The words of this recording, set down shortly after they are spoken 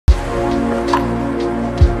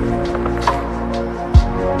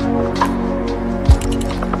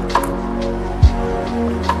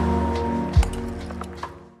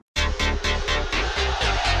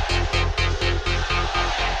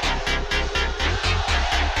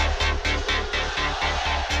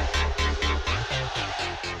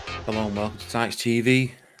Welcome to Tykes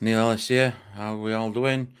TV. Neil Ellis here. How are we all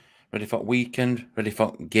doing? Ready for weekend? Ready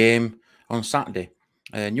for game on Saturday?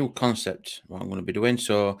 New concept, what I'm going to be doing.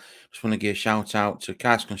 So, just want to give a shout out to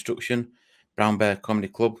Cars Construction, Brown Bear Comedy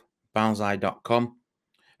Club, Barnsley.com,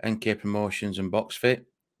 NK Promotions and Box Fit,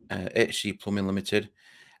 HC Plumbing Limited,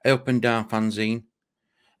 Up and Down Fanzine,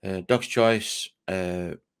 Dog's Choice,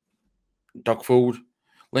 Dog Food,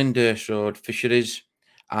 Lyndhurst Road Fisheries,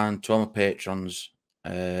 and to all my patrons.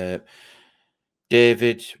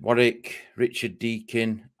 David, Warwick, Richard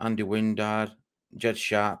Deakin, Andy Windard, Jed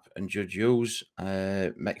Sharp, and Judge Hughes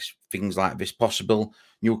makes things like this possible.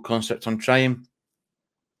 New concept on trying,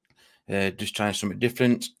 just trying something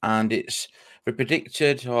different, and it's the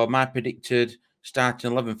predicted, or my predicted,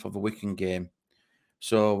 starting 11th of the Wycombe game.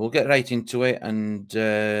 So we'll get right into it, and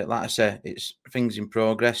like I say, it's things in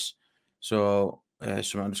progress. So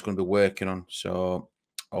something I'm just going to be working on. So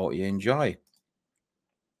I hope you enjoy.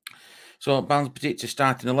 So, Barnsley predicted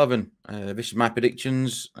starting 11. This is my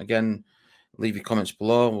predictions. Again, leave your comments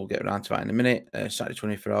below. We'll get around to that in a minute. Saturday,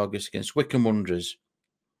 24th August against Wycombe Wanderers.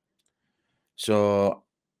 So,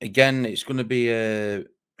 again, it's going to be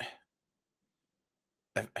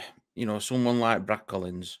someone like Brad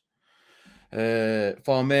Collins.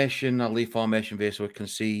 Formation, I'll leave formation there so we can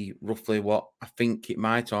see roughly what I think it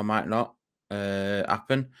might or might not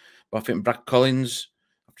happen. But I think Brad Collins,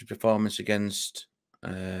 after performance against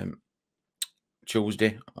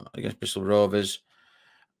Tuesday against Bristol Rovers,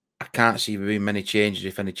 I can't see there being many changes,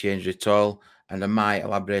 if any changes at all. And I might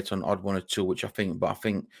elaborate on odd one or two, which I think, but I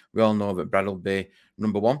think we all know that Brad will be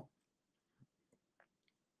number one.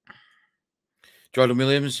 Jordan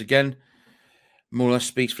Williams, again, more or less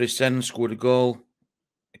speaks for his son, scored a goal.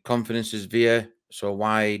 Confidence is there, so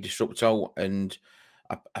why disrupt out? And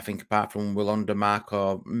I think apart from Will Undermark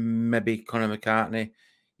or maybe Conor McCartney,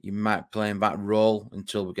 you might play in that role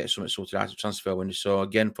until we get something sorted out of transfer window. So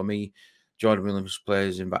again, for me, Jordan Williams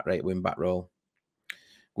plays in that right wing back role.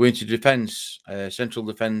 Going to defence, central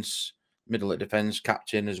defence, middle of defence,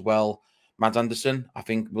 captain as well. Mads Anderson, I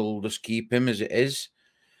think we'll just keep him as it is.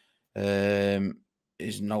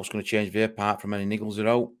 He's not going to change there apart from any niggles are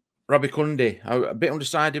out. Robbie Cundy, a bit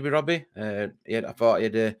undecided with Robbie. I thought he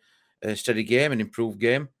had a steady game, an improved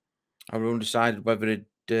game. I was undecided whether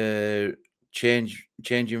he'd change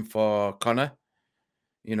him for Connor,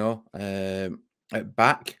 at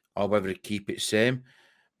back, or whether he'd keep it same.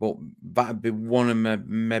 But that'd be one of my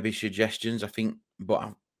maybe suggestions, I think.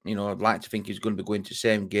 But, I'd like to think he's going to be going to the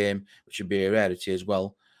same game, which would be a rarity as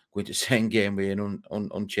well. Going to the same game with an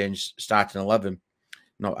unchanged starting 11.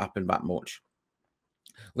 Not happened that much.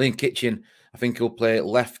 Liam Kitchen, I think he'll play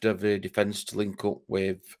left of the defence to link up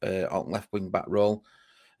with on left wing back role.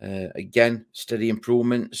 Again, steady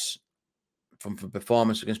improvements from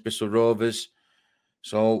performance against Bristol Rovers.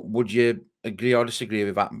 So, would you agree or disagree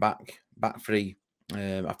with that back three?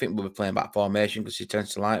 I think we'll be playing back formation because he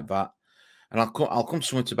tends to like that. And I'll come to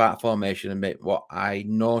something about formation a bit. What I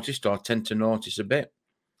noticed or tend to notice a bit.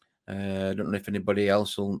 I don't know if anybody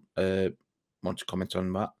else will want to comment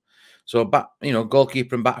on that. So,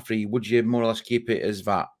 goalkeeper and back three, would you more or less keep it as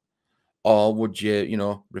that? Or would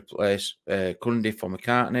you, replace Cundy for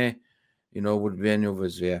McCartney? Would there be any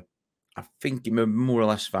others there? I think it may be more or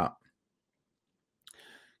less that.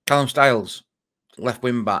 Callum Styles, left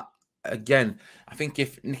wing back. Again, I think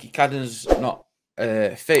if Nicky Cadden's not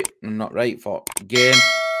fit and not right for game,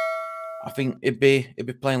 I think it'd be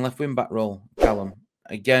playing left wing back role, Callum.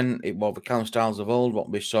 Again, it was the Callum Styles of old,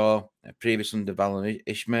 what we saw previously under Valentine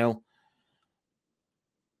Ishmael.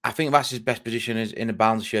 I think that's his best position is in a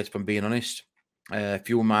Barnsley shirt, if I'm being honest. A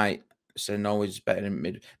few might say no, he's better in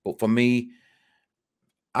mid. But for me,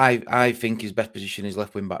 I think his best position is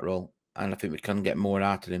left wing back role. And I think we can get more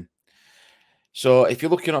out of him. So if you're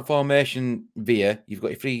looking at formation via, you've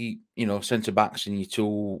got your three, centre backs and your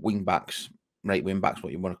two wing backs, right wing backs,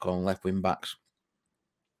 what you want to call them, left wing backs.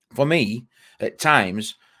 For me, at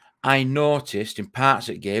times, I noticed in parts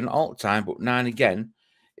of the game, not all the time, but now and again,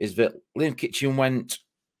 is that Liam Kitchen went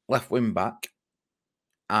left wing back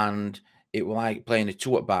and it was like playing a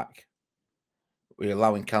two at back. We're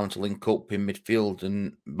allowing Callum to link up in midfield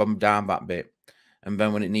and bum down that bit. And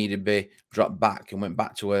then when it needed be, dropped back and went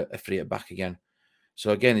back to a three at back again.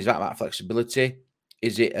 So again, is that flexibility?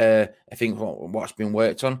 Is it, I think, what's been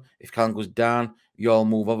worked on? If Callum goes down, you all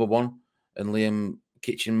move over one. And Liam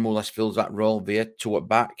Kitchen more or less fills that role via two at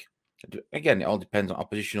back. Again, it all depends on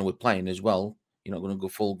opposition we're playing as well. You're not going to go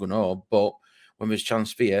full gun all, but when there's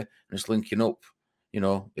chance for you and it's linking up,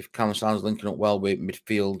 if Callum Styles linking up well with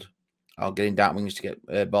midfield or getting down wings to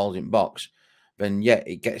get balls in box, then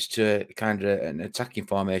it gets to kind of an attacking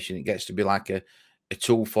formation. It gets to be like a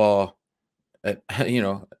 2-4 you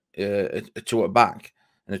know, a two at back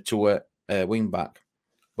and a two at wing back.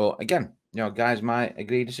 But again, you know, guys might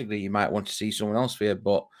agree, disagree. You might want to see someone else here,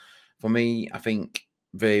 but for me, I think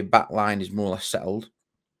the back line is more or less settled.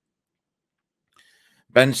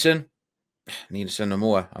 Benson, need to send him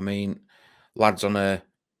more. I mean, lads on a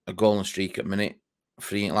golden streak at the minute,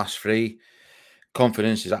 last three.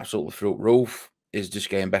 Confidence is absolutely through the roof. Is just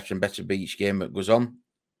getting better and better by each game that goes on.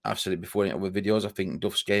 I've said it before in other videos. I think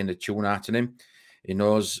Duff's getting the tune out in him. He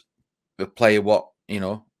knows the player what, you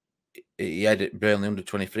know, he had it Burnley under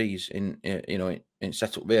 23s in, you know, in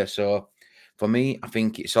set up there. So for me, I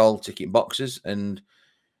think it's all ticking boxes, and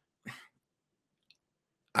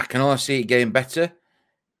I can only see it getting better,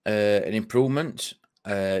 an improvement.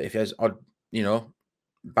 If he has odd, you know,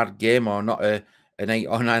 bad game or not an 8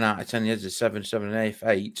 or 9 out of 10, he has a 7, 7 and a half,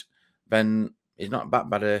 8, then it's not that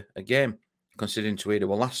bad a game considering to where they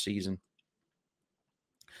were last season.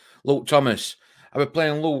 Luke Thomas. I'll be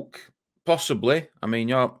playing Luke, possibly. I mean,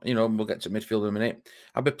 you know, we'll get to midfield in a minute.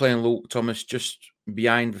 I'll be playing Luke Thomas just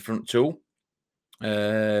behind the front two,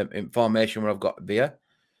 in formation where I've got Villa.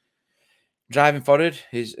 Driving forward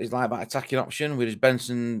is like that attacking option, with his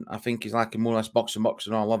Benson, I think, is like a more or less box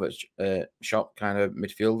and all of it shot kind of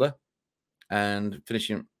midfielder. And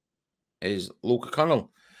finishing is Luca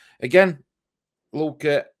Connell. Again,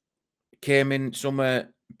 Luca came in summer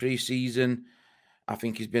pre-season. I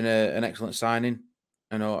think he's been an excellent signing.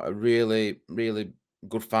 You know, a really, really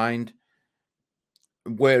good find.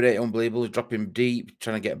 Work rate unbelievable. He's dropping deep,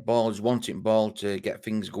 trying to get balls, wanting ball to get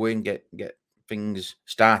things going, get things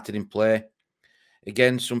started in play.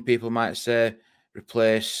 Again, some people might say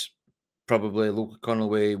replace probably Luca Connell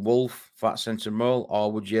with Wolf for that centre role,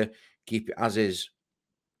 or would you keep it as is?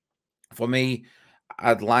 For me,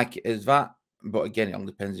 I'd like it as that, but again, it all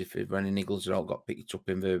depends if any niggles are all got picked up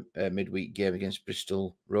in the midweek game against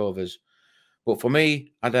Bristol Rovers. But for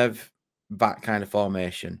me, I'd have that kind of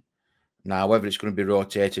formation. Now, whether it's going to be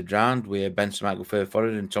rotated round where Benson might go further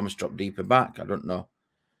forward and Thomas drop deeper back, I don't know.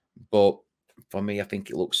 But for me, I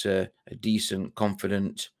think it looks a decent,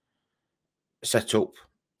 confident setup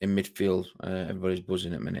in midfield. Everybody's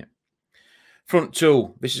buzzing at the minute. Front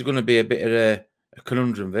two, this is going to be a bit of a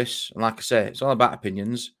conundrum, this. And like I say, it's all about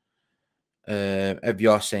opinions. Of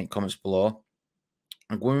your saying comments below.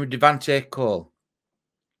 I'm going with Devante Cole.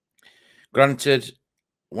 Granted,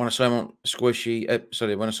 when I saw him on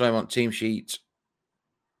when I saw him on team sheet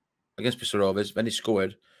against Bristol Rovers, then he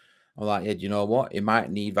scored. I'm like, yeah, do you know what? He might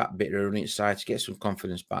need that bit of running inside to get some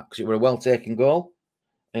confidence back, because it were a well taken goal,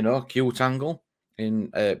 you know, cute angle in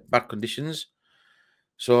bad conditions.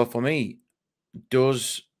 So for me,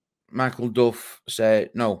 does Michael Duff say,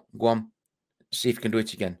 no, go on, see if you can do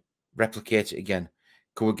it again, replicate it again?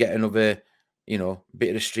 Could we get another, you know,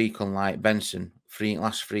 bit of a streak on like Benson,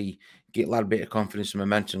 last three, get a bit of confidence and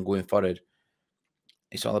momentum going forward?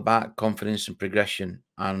 It's all about confidence and progression.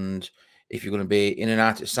 And if you're going to be in and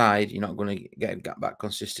out of side, you're not going to get that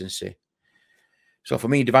consistency. So for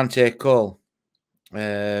me, Devante Cole,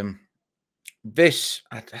 this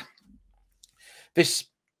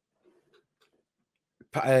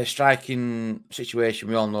striking situation,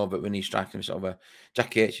 we all know that when he's striking sort of a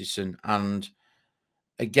Jack Aitchison, and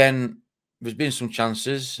again, there's been some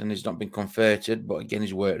chances and he's not been converted, but again,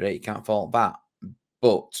 his work rate, you can't fault that.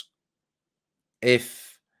 But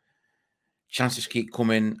if chances keep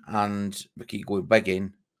coming and we keep going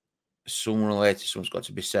begging, sooner or later something's got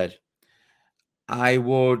to be said. I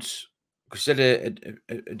would consider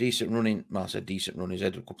a decent running. Well, I said decent run. He's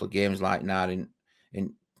had a couple of games like now in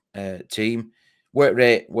team. Work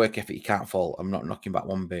rate, work effort, you can't fault. I'm not knocking back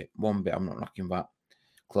one bit. I'm not knocking back.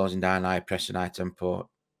 Closing down, high pressing, high tempo.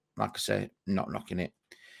 Like I say, not knocking it.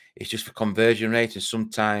 It's just for conversion rate, and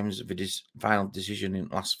sometimes with his final decision in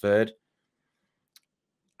last third.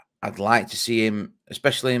 I'd like to see him,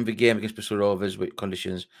 especially in the game against Bristol Rovers with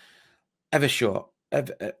conditions, ever short,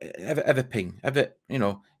 ever ping, you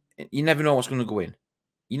know, you never know what's going to go in.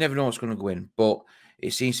 You never know what's going to go in. But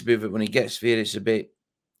it seems to be that when he gets there, it's a bit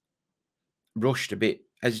rushed, a bit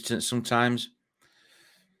hesitant sometimes.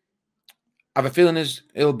 I have a feeling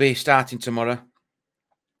he'll be starting tomorrow.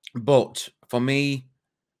 But for me,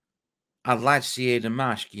 I'd like to see Aidan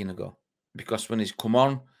Marsh getting a go, because when he's come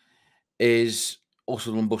on, is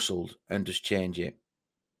hustled and bustled and just change it.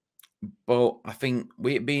 But I think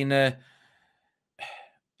we it being a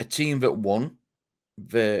team that won,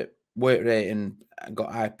 the work rate and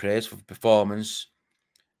got high praise for performance,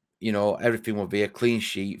 you know, everything will be a clean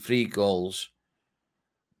sheet, 3 goals.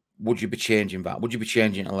 Would you be changing that? Would you be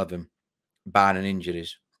changing 11, barring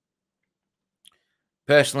injuries?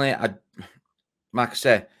 Personally, like I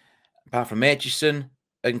say, apart from Aitchison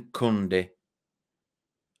and Cundy,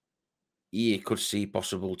 you could see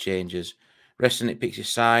possible changes. Rest of it picks his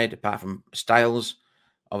side, apart from Styles.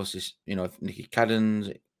 Obviously, if Nicky Cadden's,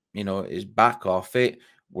 is back or fit,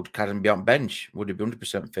 would Cadden be on bench? Would he be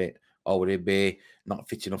 100% fit? Or would he be not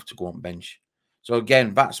fit enough to go on bench? So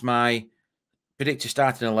again, that's my predicted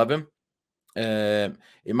starting 11. It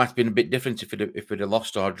might have been a bit different if we'd have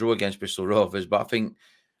lost or drew against Bristol Rovers, but I think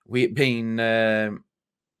we it being a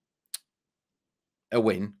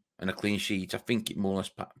win and a clean sheet, I think it more or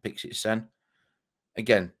less picks its sen.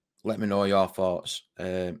 Again, let me know your thoughts.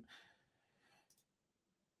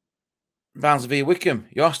 Barnsley v Wycombe,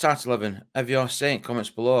 your start 11, have your say in comments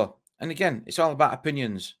below. And again, it's all about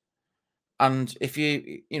opinions. And if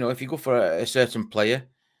if you go for a certain player,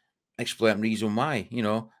 explain the reason why.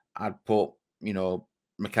 I'd put,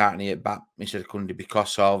 McCartney at back instead of Cundy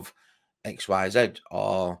because of X, Y, Z,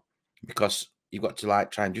 or because you've got to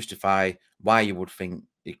try and justify why you would think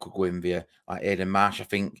it could go in via like Aidan Marsh. I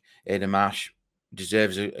think Aidan Marsh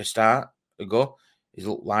deserves a start, a go. He's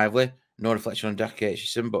looked lively. No reflection on Jack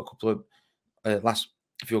Aitchison, but a couple of last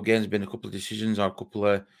few games been a couple of decisions or a couple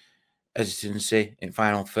of hesitancy in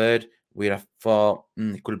final third where I thought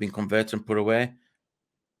it could have been converted and put away.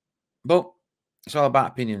 But it's all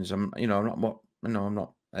about opinions. I'm not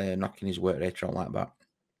knocking his work rate or like that.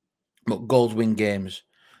 But goals win games.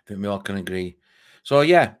 I think we all can agree. So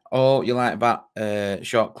yeah, you like that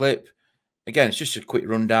short clip. Again, it's just a quick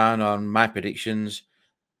rundown on my predictions.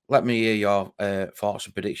 Let me hear your thoughts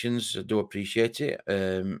and predictions. I do appreciate it.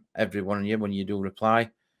 Every one of you when you do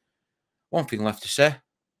reply. One thing left to say,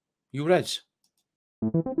 you Reds.